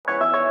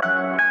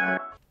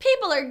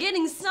People are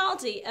getting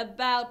salty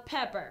about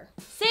Pepper.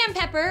 Sam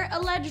Pepper,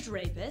 alleged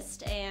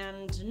rapist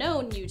and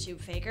known YouTube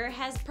faker,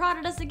 has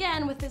prodded us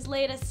again with his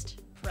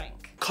latest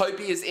prank.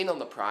 Kobe is in on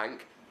the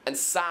prank, and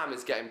Sam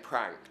is getting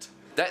pranked.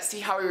 Let's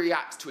see how he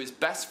reacts to his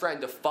best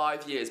friend of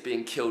 5 years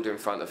being killed in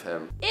front of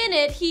him. In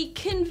it, he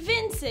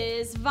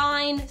convinces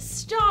Vine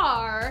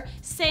star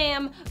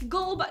Sam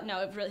Goldbach,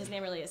 no, his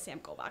name really is Sam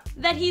Goldbach,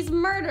 that he's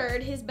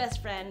murdered his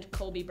best friend,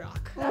 Colby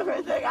Brock.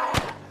 Everything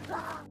I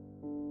have.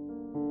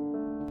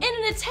 In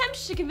an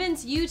attempt to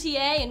convince UTA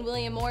and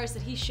William Morris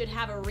that he should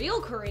have a real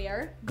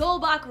career,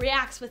 Goldbach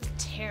reacts with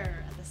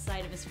terror at the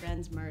sight of his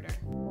friend's murder.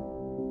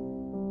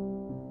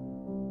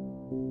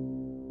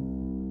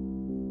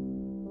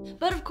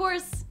 But of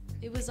course,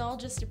 it was all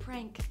just a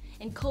prank,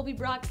 and Colby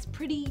Brock's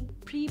pretty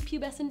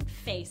prepubescent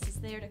face is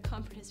there to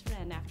comfort his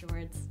friend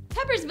afterwards.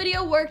 Pepper's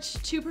video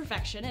worked to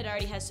perfection. It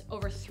already has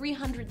over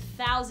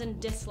 300,000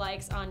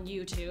 dislikes on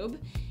YouTube,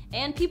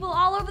 and people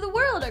all over the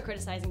world are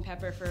criticizing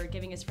Pepper for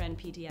giving his friend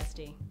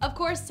PTSD. Of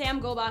course, Sam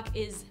Goldbach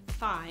is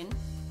fine.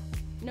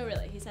 No,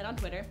 really, he said on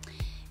Twitter,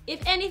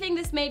 "If anything,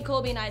 this made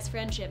Colby and I's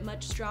friendship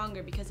much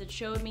stronger because it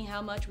showed me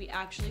how much we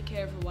actually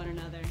care for one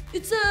another.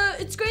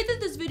 It's great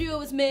that this video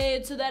was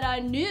made so that I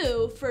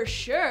knew for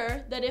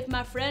sure that if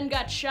my friend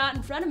got shot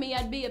in front of me,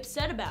 I'd be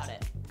upset about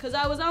it. Because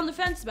I was on the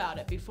fence about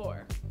it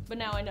before. But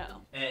now I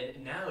know.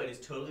 And now it is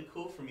totally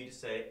cool for me to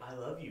say, I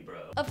love you,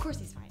 bro." Of course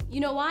he's fine. You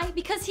know why?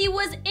 Because he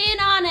was in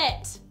on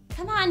it!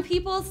 Come on,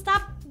 people,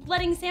 stop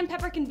letting Sam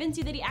Pepper convince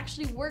you that he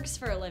actually works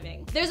for a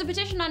living. There's a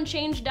petition on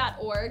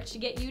change.org to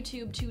get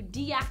YouTube to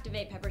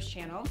deactivate Pepper's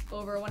channel.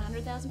 Over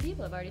 100,000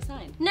 people have already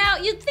signed. Now,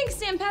 you'd think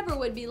Sam Pepper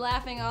would be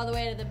laughing all the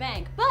way to the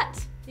bank,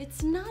 but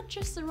it's not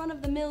just the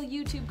run-of-the-mill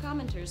YouTube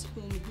commenters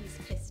whom he's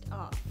pissed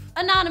off.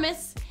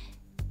 Anonymous,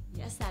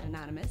 yes, that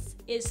Anonymous,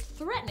 is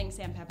threatening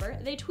Sam Pepper.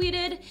 They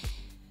tweeted,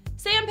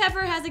 "Sam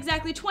Pepper has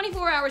exactly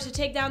 24 hours to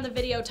take down the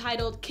video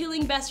titled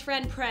 'Killing Best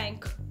Friend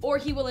Prank,' or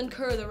he will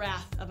incur the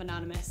wrath of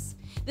Anonymous.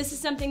 This is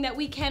something that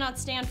we cannot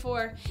stand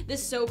for.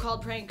 This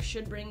so-called prank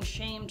should bring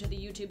shame to the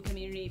YouTube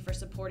community for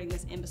supporting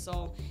this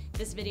imbecile.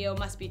 This video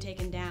must be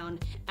taken down.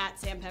 At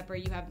Sam Pepper,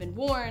 you have been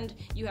warned.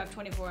 You have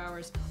 24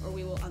 hours or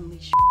we will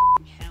unleash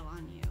hell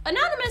on you."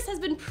 Anonymous has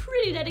been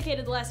pretty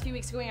dedicated the last few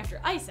weeks to going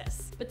after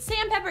ISIS, but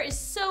Sam Pepper is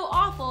so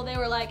awful they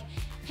were like,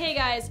 "Hey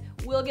guys,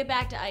 we'll get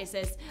back to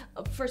ISIS.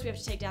 First we have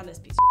to take down this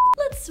piece of."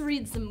 Let's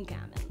read some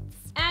comments.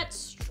 At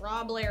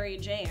Strawberry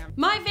Jam.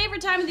 "My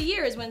favorite time of the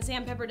year is when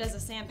Sam Pepper does a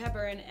Sam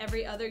Pepper and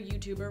every other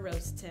YouTuber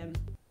roasts him."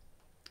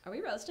 Are we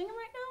roasting him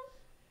right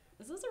now?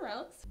 Is this a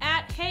roast?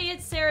 At Hey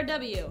It's Sarah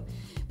W.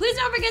 "Please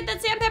don't forget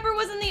that Sam Pepper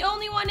wasn't the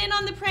only one in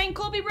on the prank.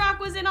 Colby Brock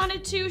was in on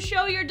it too.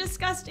 Show your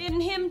disgust in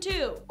him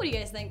too." What do you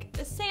guys think?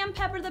 Is Sam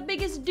Pepper the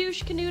biggest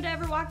douche canoe to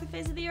ever walk the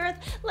face of the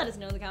earth? Let us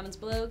know in the comments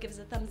below. Give us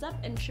a thumbs up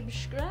and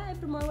subscribe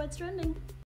for more What's Trending.